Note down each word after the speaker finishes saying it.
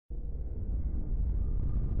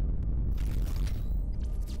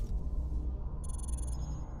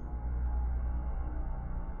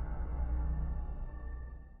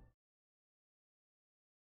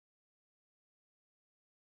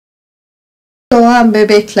Doğan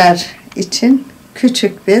bebekler için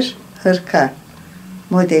küçük bir hırka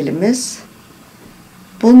modelimiz.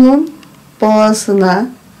 Bunun boğazına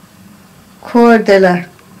kordela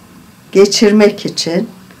geçirmek için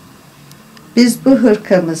biz bu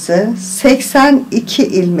hırkamızı 82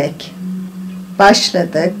 ilmek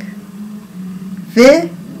başladık ve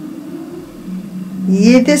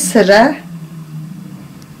 7 sıra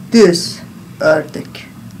düz ördük.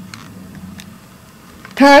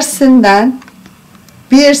 Tersinden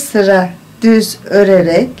bir sıra düz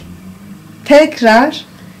örerek tekrar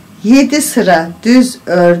 7 sıra düz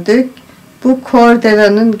ördük. Bu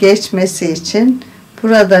kordelanın geçmesi için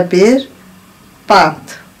burada bir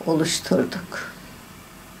bant oluşturduk.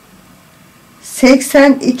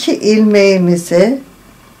 82 ilmeğimizi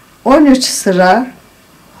 13 sıra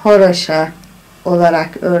horoşa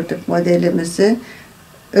olarak ördük modelimizi.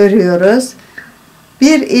 Örüyoruz.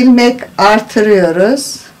 Bir ilmek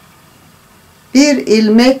artırıyoruz. Bir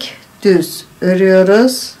ilmek düz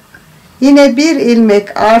örüyoruz. Yine bir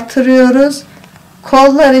ilmek artırıyoruz.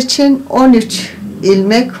 Kollar için 13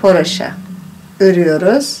 ilmek horoşa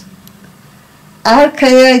örüyoruz.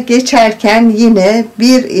 Arkaya geçerken yine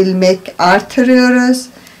bir ilmek artırıyoruz.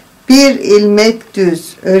 Bir ilmek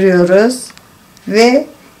düz örüyoruz ve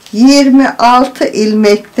 26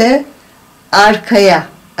 ilmekte arkaya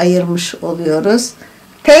ayırmış oluyoruz.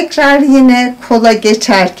 Tekrar yine kola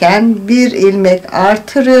geçerken bir ilmek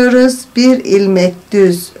artırıyoruz, bir ilmek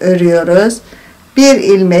düz örüyoruz, bir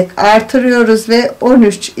ilmek artırıyoruz ve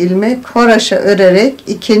 13 ilmek horoşa örerek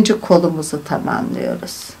ikinci kolumuzu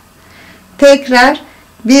tamamlıyoruz. Tekrar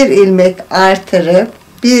bir ilmek artırıp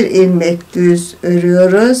bir ilmek düz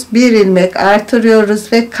örüyoruz, bir ilmek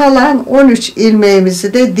artırıyoruz ve kalan 13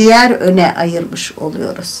 ilmeğimizi de diğer öne ayırmış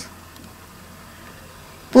oluyoruz.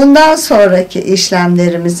 Bundan sonraki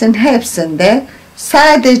işlemlerimizin hepsinde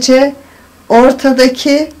sadece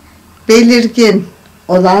ortadaki belirgin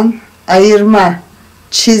olan ayırma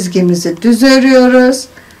çizgimizi düz örüyoruz.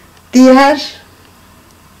 Diğer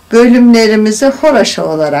bölümlerimizi horoşa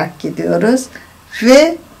olarak gidiyoruz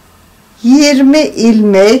ve 20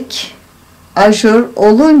 ilmek ajur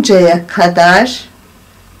oluncaya kadar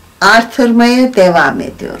artırmaya devam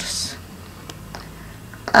ediyoruz.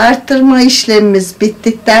 Arttırma işlemimiz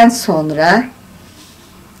bittikten sonra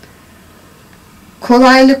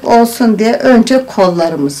kolaylık olsun diye önce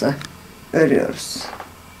kollarımızı örüyoruz.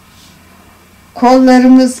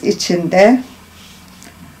 Kollarımız içinde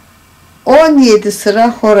 17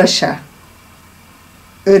 sıra horoşa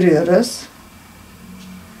örüyoruz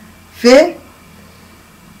ve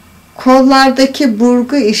kollardaki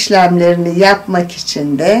burgu işlemlerini yapmak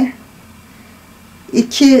için de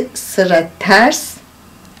 2 sıra ters,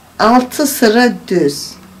 6 sıra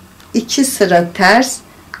düz, 2 sıra ters,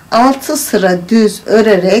 6 sıra düz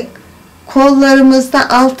örerek kollarımızda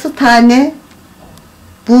 6 tane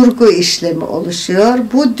burgu işlemi oluşuyor.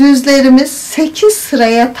 Bu düzlerimiz 8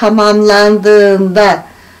 sıraya tamamlandığında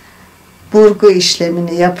burgu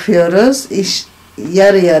işlemini yapıyoruz.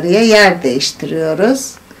 Yarı yarıya yer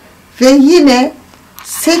değiştiriyoruz. Ve yine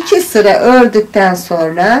 8 sıra ördükten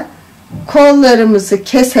sonra kollarımızı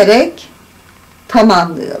keserek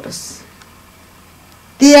tamamlıyoruz.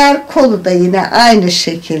 Diğer kolu da yine aynı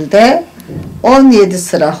şekilde 17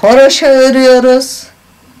 sıra horoşa örüyoruz.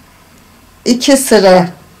 2 sıra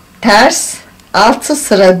ters, 6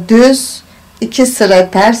 sıra düz, 2 sıra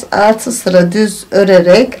ters, 6 sıra düz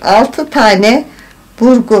örerek 6 tane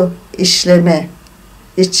burgu işlemi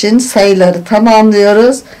için sayıları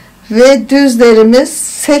tamamlıyoruz ve düzlerimiz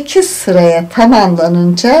 8 sıraya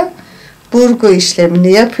tamamlanınca burgu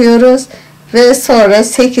işlemini yapıyoruz ve sonra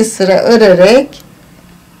 8 sıra örerek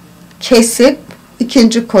kesip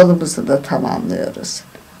ikinci kolumuzu da tamamlıyoruz.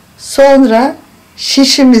 Sonra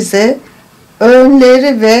şişimizi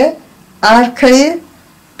önleri ve arkayı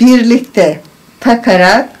birlikte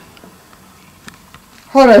takarak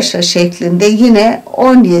horoşa şeklinde yine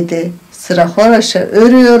 17 sıra horoşa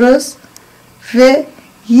örüyoruz ve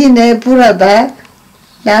yine burada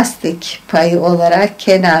lastik payı olarak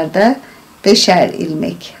kenarda 5'er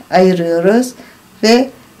ilmek ayırıyoruz ve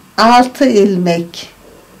 6 ilmek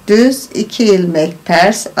düz, 2 ilmek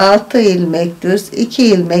ters, 6 ilmek düz, 2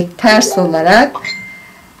 ilmek ters olarak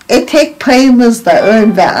etek payımızda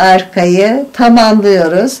ön ve arkayı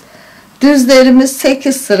tamamlıyoruz. Düzlerimiz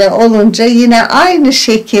 8 sıra olunca yine aynı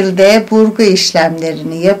şekilde burgu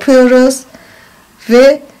işlemlerini yapıyoruz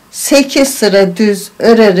ve 8 sıra düz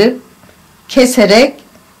örerip keserek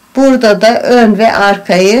burada da ön ve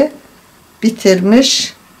arkayı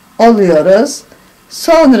bitirmiş oluyoruz.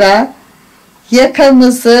 Sonra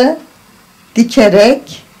yakamızı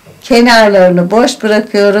dikerek kenarlarını boş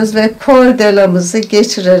bırakıyoruz ve kordelamızı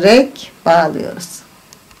geçirerek bağlıyoruz.